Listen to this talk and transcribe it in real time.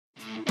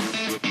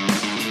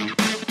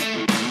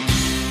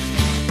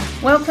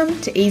Welcome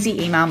to Easy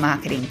Email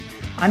Marketing.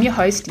 I'm your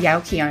host,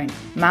 Yael Keown,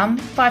 mum,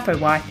 FIFO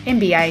wife,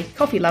 MBA,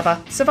 coffee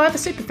lover, Survivor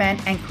superfan,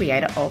 and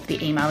creator of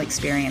the email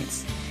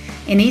experience.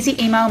 In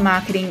Easy Email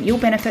Marketing, you'll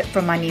benefit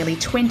from my nearly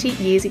 20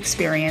 years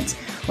experience,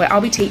 where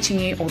I'll be teaching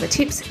you all the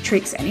tips,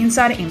 tricks, and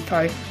insider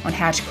info on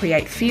how to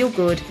create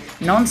feel-good,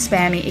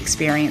 non-spammy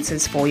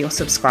experiences for your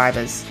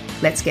subscribers.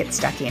 Let's get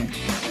stuck in.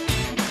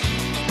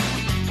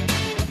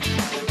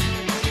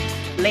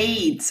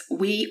 Leads.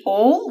 We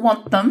all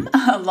want them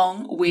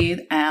along with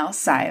our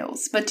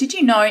sales. But did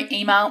you know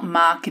email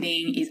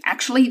marketing is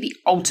actually the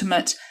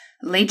ultimate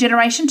lead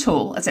generation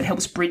tool, as it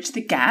helps bridge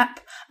the gap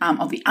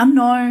of the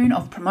unknown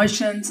of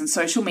promotions and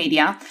social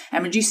media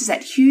and reduces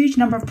that huge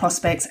number of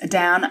prospects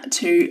down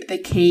to the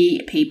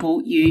key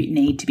people you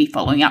need to be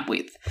following up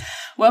with.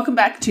 Welcome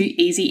back to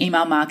Easy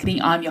Email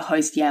Marketing. I'm your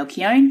host, Yael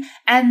Keown,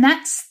 and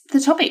that's the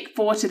topic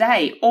for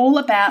today, all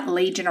about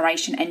lead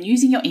generation and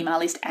using your email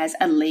list as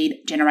a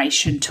lead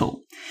generation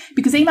tool.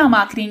 Because email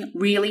marketing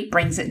really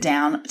brings it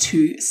down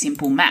to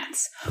simple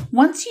maths.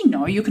 Once you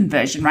know your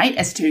conversion rate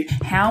as to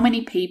how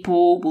many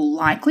people will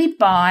likely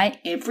buy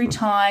every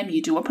time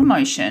you do a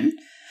promotion,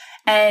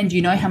 and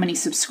you know how many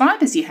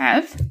subscribers you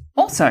have,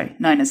 also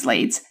known as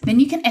leads, then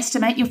you can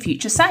estimate your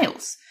future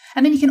sales.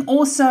 And then you can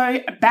also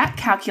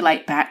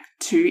calculate back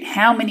to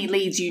how many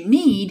leads you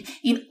need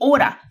in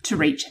order to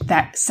reach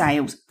that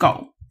sales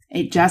goal.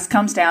 It just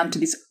comes down to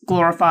this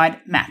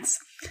glorified maths.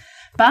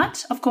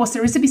 But, of course,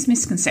 there is a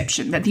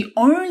misconception that the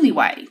only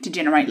way to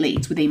generate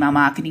leads with email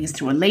marketing is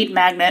through a lead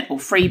magnet or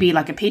freebie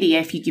like a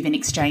PDF you give in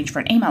exchange for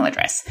an email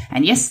address.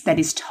 And yes, that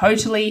is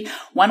totally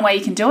one way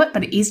you can do it,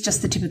 but it is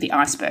just the tip of the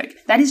iceberg.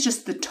 That is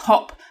just the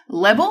top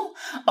level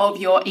of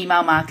your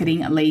email marketing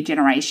lead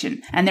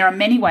generation. And there are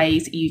many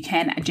ways you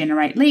can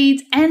generate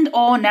leads and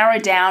or narrow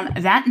down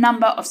that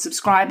number of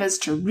subscribers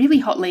to really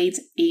hot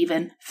leads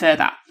even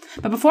further.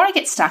 But before I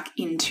get stuck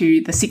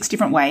into the 6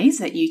 different ways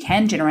that you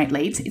can generate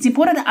leads, it's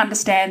important to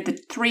understand the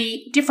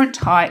 3 different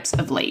types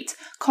of leads: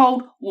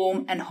 cold,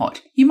 warm, and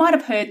hot. You might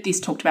have heard this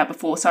talked about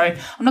before, so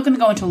I'm not going to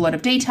go into a lot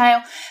of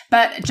detail,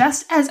 but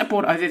just as a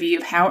broad overview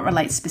of how it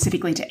relates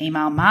specifically to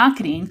email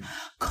marketing,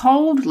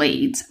 cold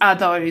leads are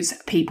those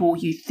people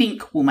you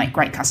think will make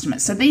great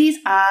customers. So these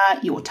are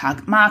your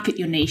target market,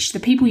 your niche, the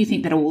people you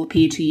think that will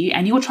appeal to you,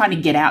 and you're trying to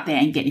get out there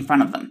and get in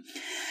front of them.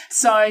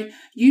 So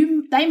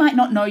they might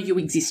not know you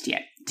exist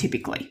yet,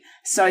 typically.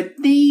 So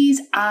these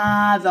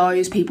are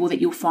those people that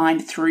you'll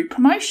find through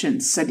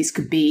promotions. So this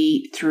could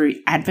be through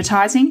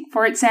advertising,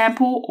 for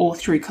example, or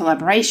through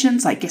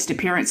collaborations like guest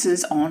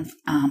appearances on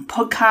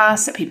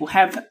podcasts that people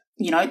have,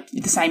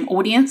 the same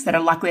audience that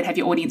are likely to have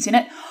your audience in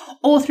it,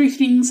 or through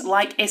things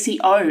like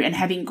SEO and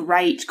having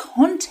great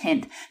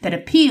content that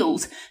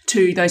appeals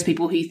to those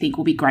people who you think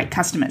will be great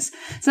customers.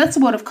 So that's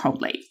the world of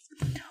cold leads.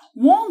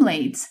 Warm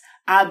leads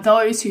are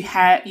those who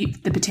have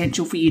the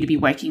potential for you to be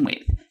working with.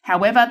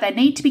 However, they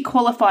need to be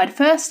qualified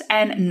first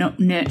and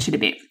nurtured a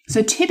bit.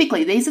 So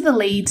typically, these are the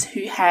leads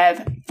who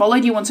have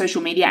followed you on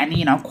social media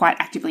and, quite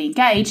actively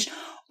engaged,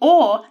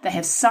 or they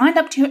have signed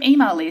up to your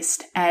email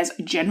list as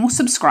general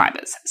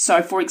subscribers.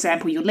 So, for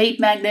example, your lead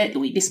magnet,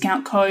 or your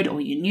discount code, or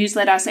your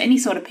newsletter, so any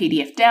sort of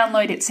PDF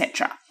download,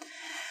 etc.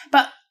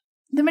 But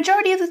the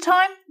majority of the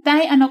time,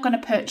 they are not going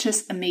to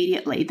purchase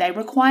immediately. They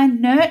require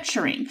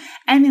nurturing,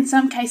 and in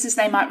some cases,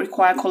 they might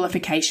require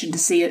qualification to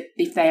see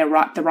if they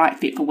are the right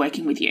fit for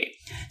working with you.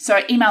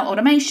 So email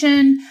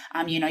automation,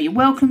 your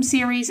welcome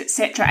series,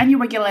 etc., and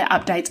your regular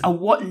updates are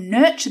what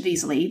nurture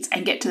these leads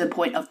and get to the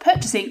point of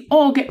purchasing,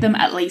 or get them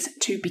at least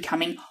to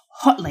becoming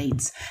hot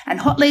leads. And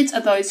hot leads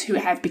are those who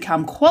have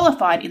become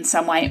qualified in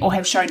some way or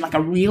have shown like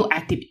a real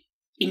active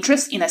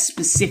interest in a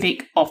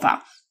specific offer.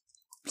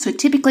 So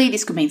typically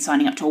this could mean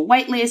signing up to a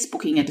wait list,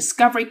 booking a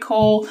discovery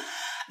call,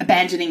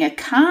 abandoning a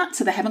cart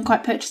so they haven't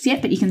quite purchased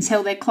yet, but you can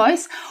tell they're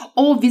close,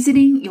 or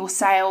visiting your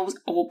sales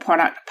or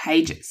product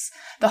pages.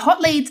 The hot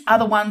leads are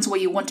the ones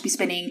where you want to be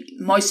spending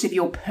most of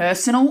your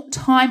personal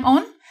time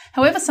on.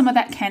 However, some of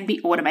that can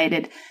be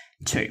automated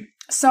too.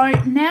 So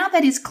now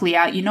that is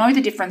clear, you know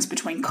the difference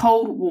between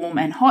cold, warm,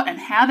 and hot and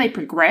how they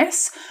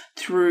progress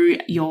through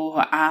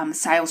your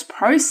sales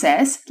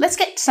process. Let's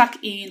get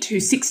stuck into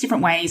 6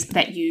 different ways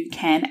that you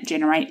can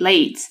generate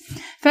leads.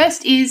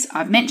 First is,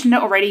 I've mentioned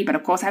it already, but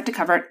of course I have to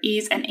cover it,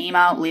 is an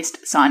email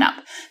list sign up.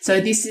 So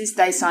this is,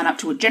 they sign up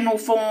to a general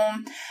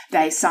form,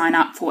 they sign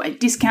up for a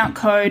discount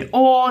code,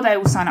 or they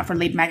will sign up for a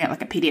lead magnet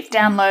like a PDF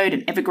download,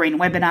 an evergreen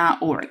webinar,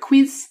 or a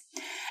quiz.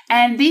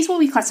 And these will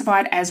be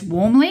classified as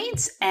warm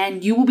leads,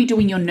 and you will be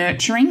doing your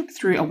nurturing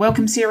through a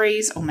welcome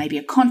series or maybe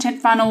a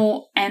content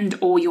funnel and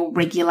or your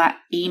regular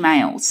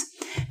emails.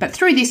 But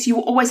through this, you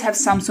will always have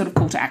some sort of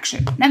call to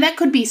action. Now that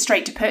could be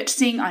straight to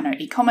purchasing. I know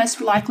e-commerce,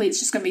 likely it's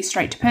just going to be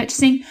straight to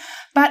purchasing,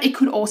 but it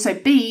could also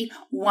be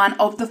one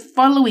of the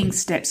following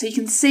steps. So you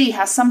can see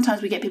how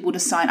sometimes we get people to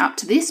sign up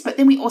to this, but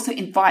then we also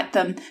invite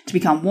them to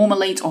become warmer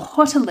leads or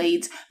hotter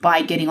leads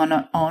by getting on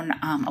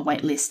a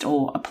wait list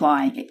or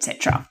applying,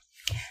 etc.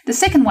 The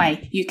second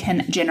way you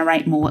can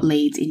generate more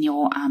leads in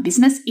your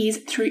business is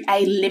through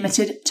a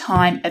limited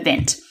time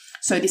event.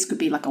 So this could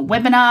be like a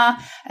webinar,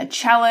 a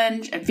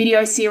challenge, a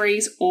video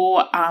series,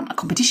 or a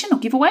competition or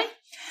giveaway.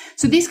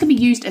 So this can be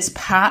used as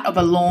part of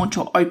a launch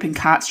or open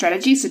cart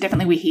strategy. So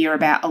definitely we hear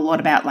a lot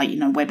about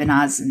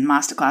webinars and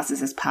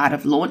masterclasses as part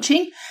of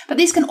launching, but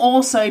these can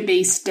also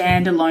be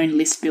standalone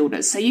list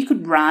builders. So you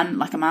could run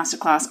like a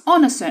masterclass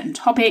on a certain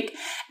topic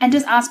and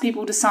just ask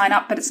people to sign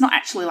up, but it's not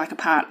actually like a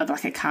part of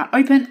like a cart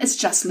open. It's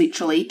just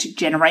literally to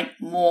generate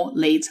more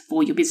leads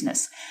for your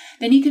business.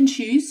 Then you can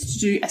choose to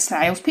do a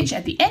sales pitch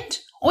at the end,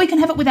 or you can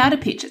have it without a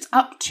pitch. It's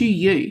up to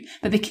you.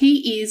 But the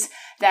key is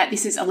that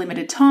this is a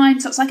limited time.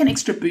 So it's like an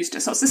extra booster.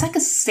 So it's just like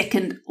a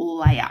second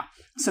layer.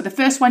 So the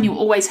first one, you'll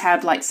always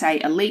have like, say,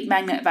 a lead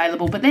magnet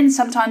available, but then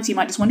sometimes you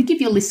might just want to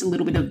give your list a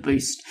little bit of a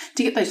boost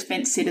to get those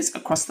fence sitters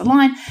across the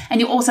line. And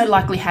you'll also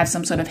likely have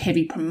some sort of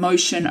heavy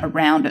promotion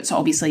around it. So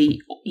obviously,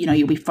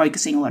 you'll be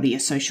focusing a lot of your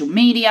social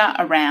media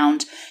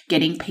around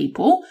getting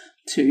people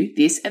to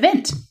this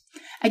event.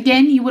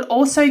 Again, you would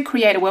also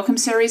create a welcome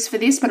series for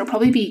this, but it'll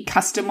probably be a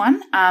custom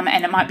one,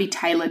 and it might be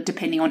tailored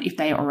depending on if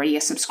they are already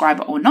a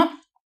subscriber or not.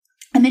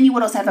 And then you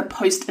would also have a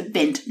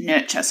post-event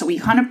nurture. So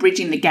we're kind of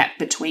bridging the gap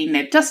between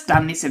they've just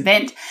done this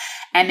event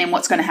and then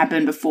what's going to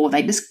happen before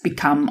they just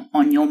become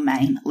on your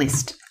main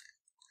list.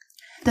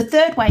 The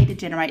third way to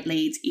generate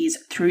leads is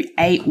through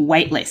a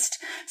waitlist.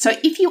 So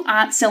if you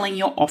aren't selling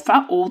your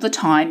offer all the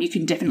time, you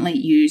can definitely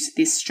use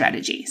this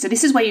strategy. So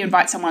this is where you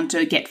invite someone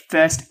to get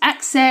first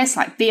access,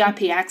 like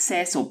VIP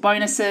access or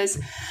bonuses,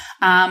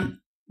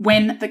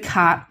 when the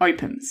cart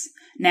opens.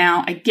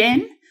 Now,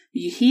 again,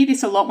 you hear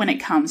this a lot when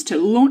it comes to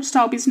launch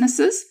style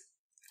businesses,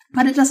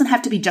 but it doesn't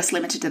have to be just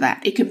limited to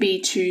that. It could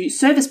be to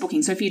service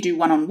booking. So if you do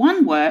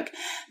one-on-one work,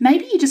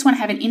 maybe you just want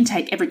to have an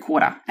intake every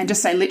quarter and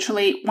just say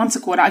literally once a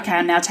quarter, okay,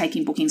 I'm now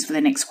taking bookings for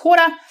the next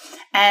quarter,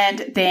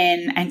 and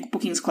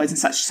bookings close in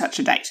such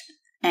a date.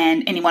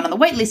 And anyone on the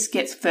wait list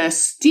gets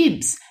first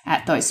dibs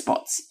at those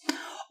spots.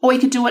 Or you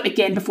could do it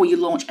again before you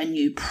launch a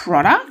new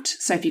product.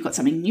 So if you've got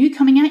something new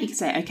coming out, you can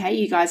say, okay,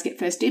 you guys get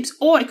first dibs.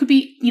 Or it could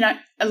be,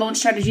 a launch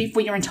strategy for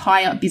your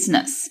entire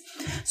business.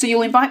 So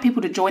you'll invite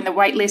people to join the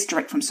wait list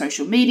direct from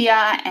social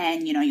media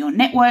and, your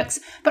networks,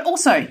 but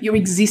also your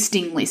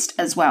existing list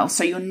as well.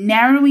 So you're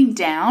narrowing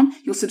down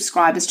your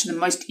subscribers to the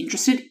most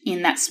interested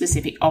in that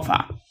specific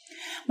offer.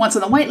 Once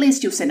on the wait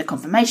list, you'll send a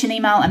confirmation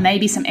email and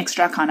maybe some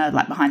extra kind of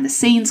like behind the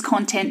scenes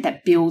content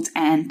that builds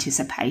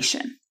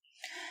anticipation.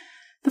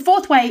 The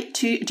fourth way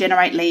to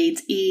generate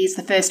leads is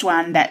the first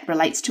one that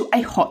relates to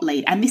a hot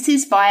lead, and this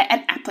is via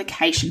an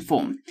application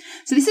form.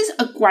 So this is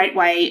a great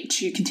way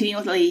to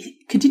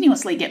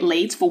continuously get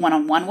leads for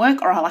one-on-one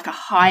work or like a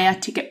higher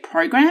ticket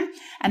program,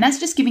 and that's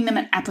just giving them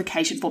an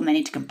application form they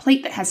need to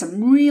complete that has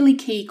some really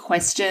key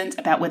questions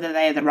about whether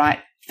they are the right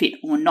fit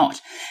or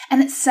not.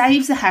 And it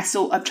saves the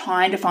hassle of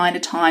trying to find a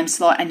time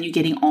slot and you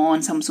getting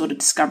on some sort of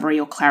discovery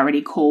or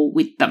clarity call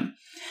with them.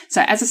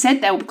 So as I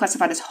said, they will be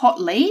classified as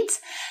hot leads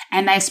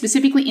and they are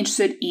specifically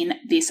interested in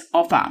this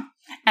offer.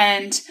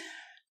 And,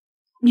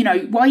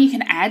 while you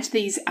can add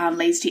these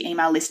leads to your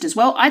email list as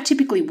well, I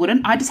typically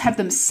wouldn't. I just have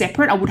them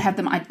separate. I would have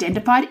them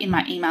identified in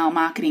my email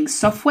marketing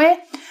software.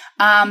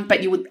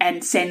 But you would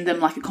send them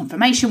like a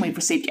confirmation. We've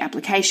received your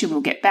application.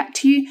 We'll get back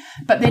to you.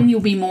 But then you'll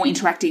be more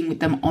interacting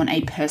with them on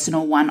a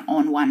personal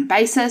one-on-one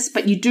basis.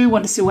 But you do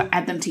want to still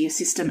add them to your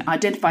system,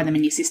 identify them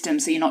in your system.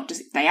 So you're not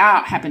just, if they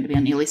happen to be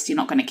on your list, you're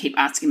not going to keep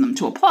asking them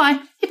to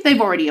apply if they've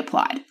already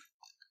applied.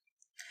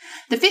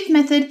 The fifth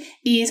method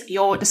is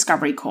your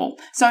discovery call.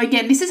 So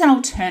again, this is an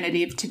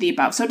alternative to the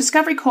above. So a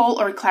discovery call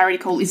or a clarity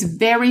call is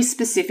very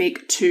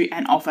specific to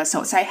an offer. So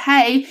it'll say,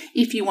 hey,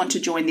 if you want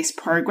to join this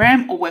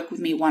program or work with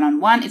me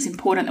one-on-one, it's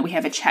important that we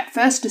have a chat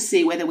first to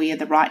see whether we are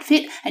the right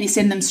fit, and you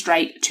send them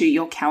straight to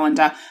your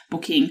calendar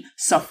booking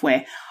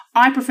software.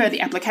 I prefer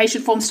the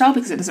application form style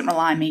because it doesn't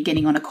rely on me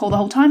getting on a call the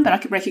whole time, but I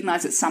can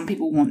recognize that some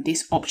people want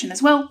this option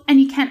as well, and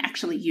you can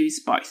actually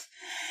use both.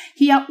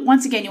 Here,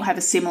 once again, you'll have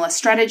a similar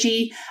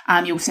strategy.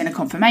 You'll send a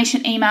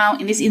confirmation email.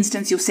 In this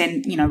instance, you'll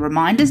send,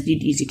 reminders.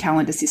 You'd use your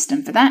calendar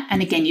system for that.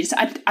 And again, you just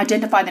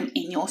identify them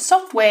in your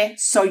software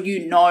so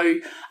you know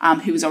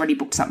who has already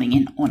booked something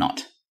in or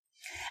not.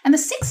 And the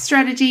sixth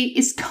strategy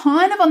is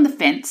kind of on the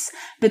fence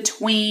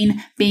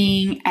between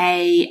being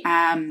a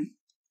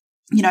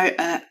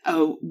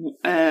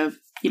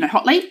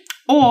hot lead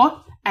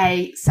or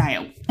a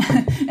sale.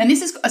 And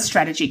this is a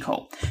strategy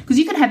call because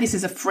you can have this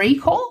as a free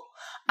call.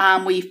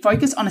 Where you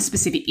focus on a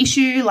specific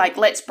issue, like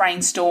let's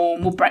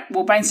brainstorm.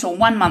 We'll brainstorm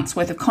 1 month's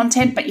worth of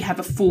content, but you have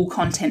a full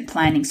content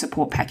planning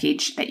support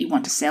package that you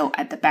want to sell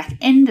at the back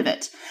end of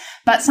it.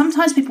 But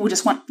sometimes people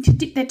just want to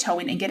dip their toe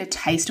in and get a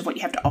taste of what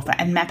you have to offer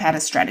and map out a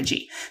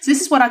strategy. So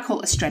this is what I call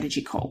a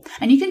strategy call.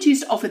 And you can choose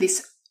to offer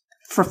this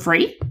for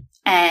free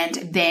and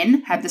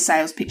then have the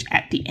sales pitch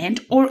at the end,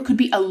 or it could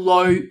be a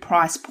low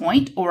price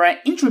point or an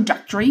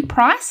introductory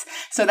price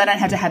so they don't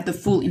have to have the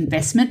full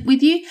investment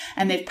with you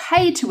and they've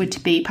paid to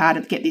be part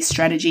of Get This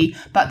strategy,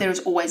 but there is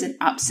always an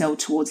upsell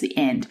towards the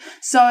end.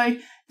 So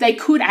they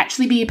could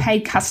actually be a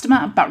paid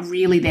customer, but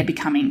really they're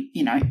becoming,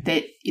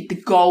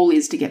 the goal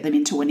is to get them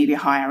into one of your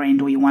higher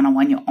end or your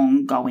one-on-one, your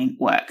ongoing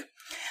work.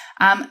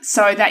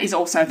 So that is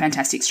also a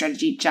fantastic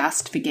strategy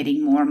just for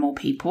getting more and more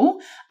people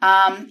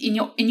in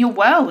your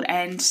world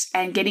and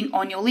getting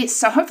on your list.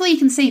 So hopefully you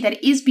can see that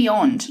it is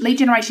beyond. Lead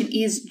generation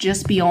is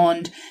just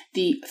beyond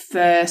the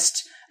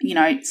first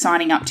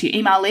signing up to your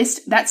email list.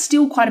 That's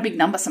still quite a big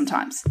number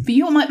sometimes. For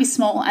you, it might be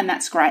small, and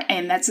that's great,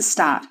 and that's a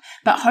start.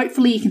 But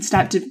hopefully you can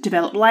start to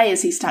develop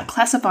layers. You start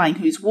classifying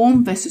who's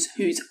warm versus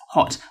who's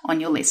hot on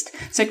your list.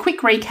 So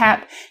quick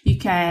recap, you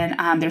can,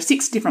 there are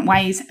 6 different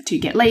ways to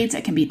get leads.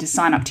 It can be to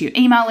sign up to your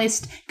email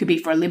list. It could be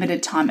for a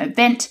limited time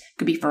event. It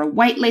could be for a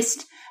wait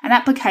list, an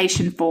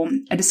application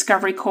form, a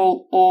discovery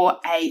call, or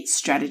a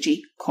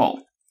strategy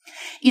call.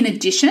 In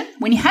addition,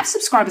 when you have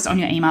subscribers on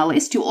your email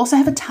list, you'll also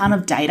have a ton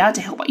of data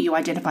to help you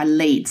identify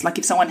leads, like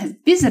if someone has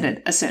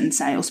visited a certain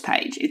sales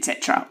page,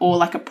 etc., or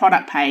like a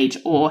product page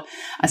or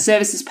a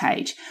services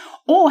page,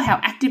 or how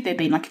active they've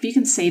been. Like if you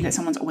can see that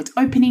someone's always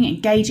opening,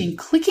 engaging,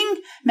 clicking,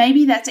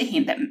 maybe that's a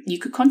hint that you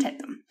could contact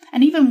them.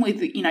 And even with,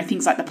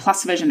 things like the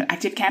plus version of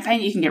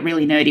ActiveCampaign, you can get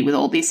really nerdy with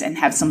all this and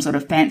have some sort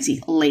of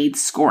fancy lead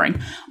scoring.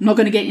 I'm not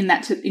going to get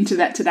into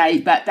that today,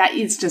 but that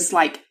is just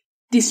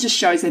this just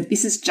shows that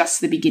this is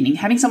just the beginning.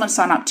 Having someone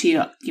sign up to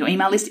your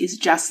email list is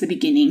just the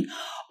beginning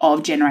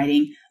of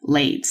generating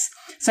leads.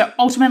 So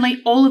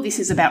ultimately, all of this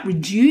is about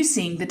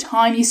reducing the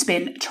time you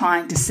spend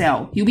trying to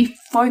sell. You'll be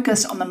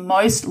focused on the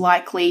most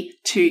likely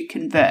to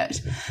convert.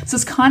 So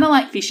it's kind of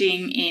like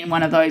fishing in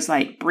one of those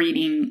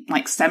breeding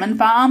salmon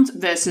farms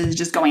versus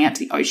just going out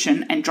to the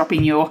ocean and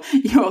dropping your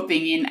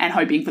thing in and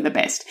hoping for the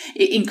best.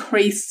 It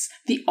increases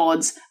the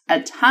odds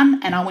a ton,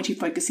 and I want you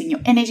focusing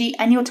your energy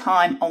and your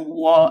time on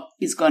what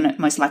is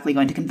most likely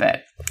going to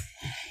convert.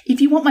 If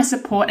you want my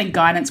support and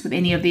guidance with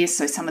any of this,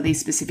 so some of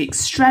these specific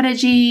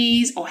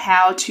strategies or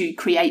how to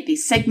create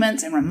these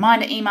segments and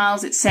reminder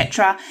emails,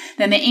 etc.,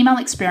 then the email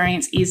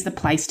experience is the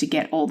place to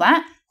get all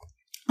that.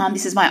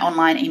 This is my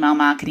online email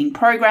marketing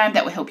program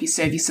that will help you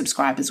serve your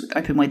subscribers with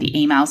open-worthy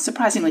emails,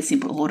 surprisingly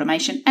simple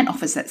automation and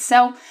offers that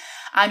sell.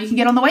 You can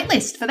get on the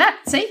waitlist for that.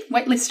 See,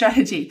 waitlist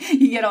strategy. You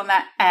can get on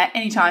that at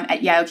any time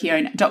at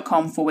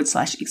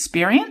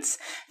yaelkeown.com/experience.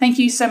 Thank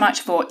you so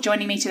much for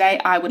joining me today.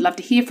 I would love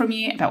to hear from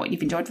you about what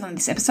you've enjoyed from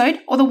this episode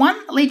or the one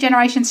lead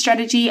generation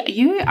strategy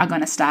you are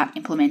going to start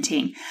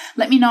implementing.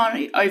 Let me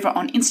know over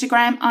on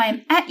Instagram. I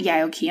am at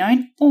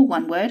yaelkeown, all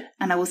one word,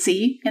 and I will see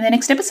you in the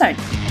next episode.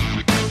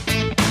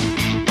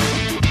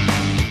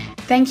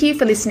 Thank you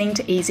for listening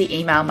to Easy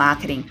Email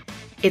Marketing.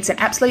 It's an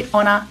absolute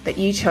honour that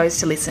you chose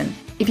to listen.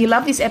 If you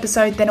love this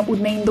episode, then it would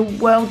mean the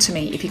world to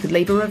me if you could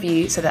leave a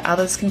review so that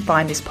others can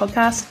find this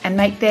podcast and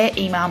make their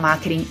email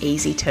marketing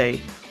easy too.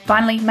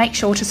 Finally, make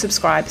sure to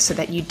subscribe so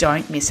that you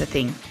don't miss a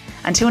thing.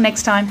 Until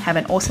next time, have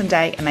an awesome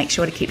day and make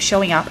sure to keep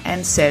showing up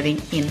and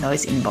serving in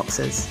those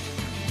inboxes.